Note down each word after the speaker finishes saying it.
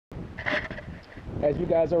As you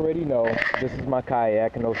guys already know, this is my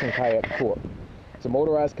kayak, an Ocean Kayak Corp. It's a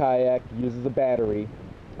motorized kayak, uses a battery,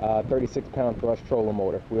 36-pound thrust trolling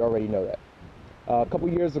motor. We already know that. A couple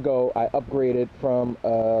years ago, I upgraded from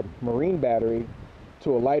a marine battery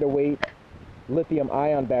to a lighter weight lithium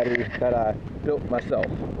ion battery that I built myself.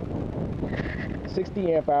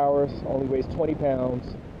 60 amp hours, only weighs 20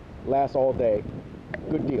 pounds, lasts all day.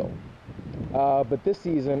 Good deal. But this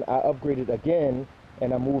season, I upgraded again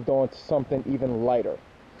and I moved on to something even lighter.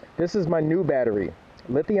 This is my new battery.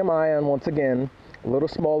 Lithium ion, once again, a little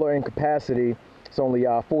smaller in capacity. It's only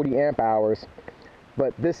 40 amp hours,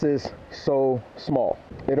 but this is so small.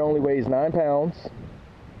 It only weighs 9 pounds,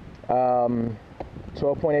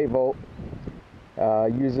 12.8 volt,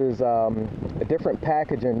 uses a different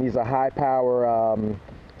packaging. These are high power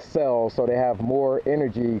cells, so they have more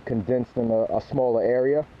energy condensed in a smaller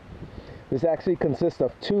area. This actually consists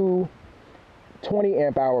of two 20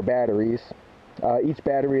 amp hour batteries. Each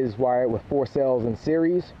battery is wired with 4 cells in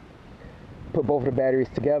series. Put both of the batteries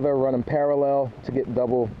together, run them parallel to get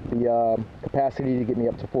double the capacity to get me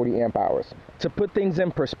up to 40 amp hours. To put things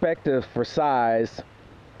in perspective for size,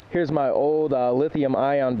 here's my old lithium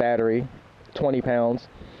ion battery, 20 pounds,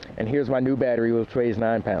 and here's my new battery, which weighs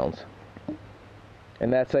 9 pounds.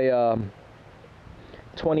 And that's a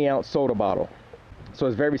 20 ounce soda bottle, so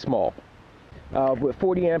it's very small. With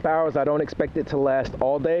 40 amp hours, I don't expect it to last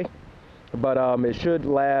all day, but it should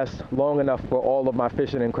last long enough for all of my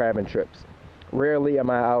fishing and crabbing trips. Rarely am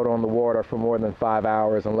I out on the water for more than 5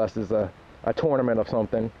 hours unless it's a tournament of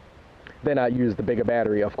something. Then I use the bigger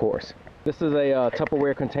battery, of course. This is a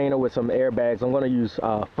Tupperware container with some airbags. I'm going to use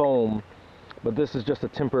foam, but this is just a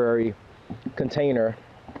temporary container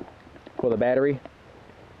for the battery.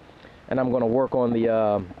 And I'm going to work on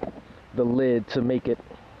the lid to make it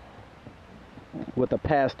with a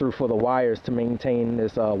pass-through for the wires to maintain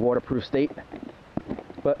this waterproof state.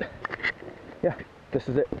 But yeah, this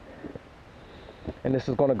is it. And this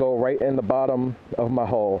is going to go right in the bottom of my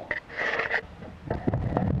hull.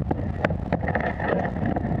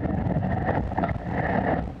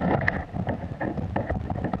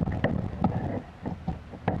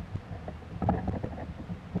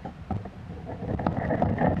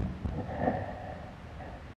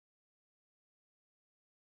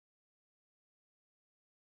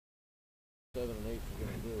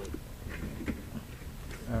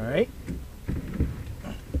 All right.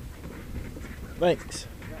 Thanks.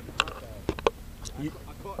 I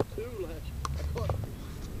caught 2 last.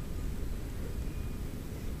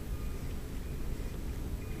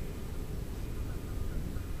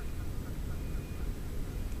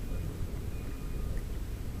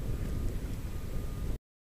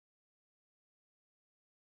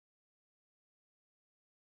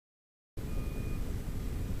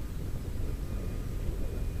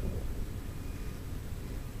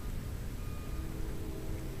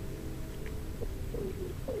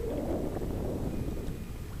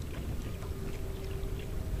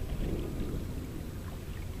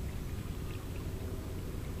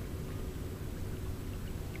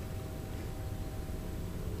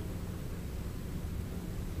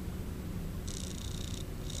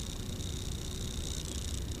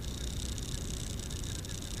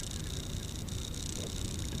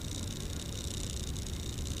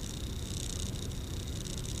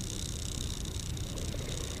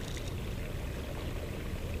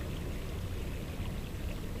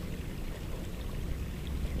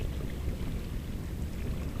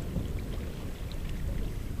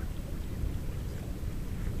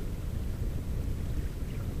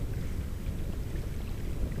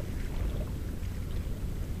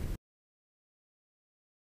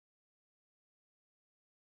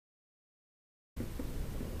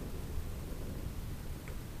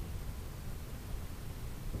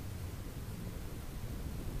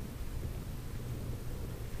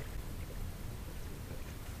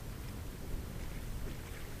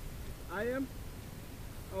 I am?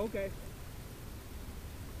 Oh, okay.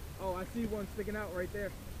 Oh, I see one sticking out right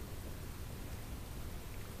there.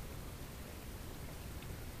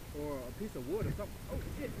 Or a piece of wood or something. Oh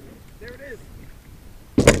shit, there it is.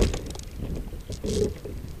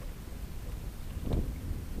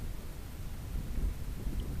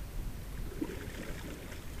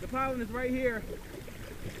 The pollen is right here.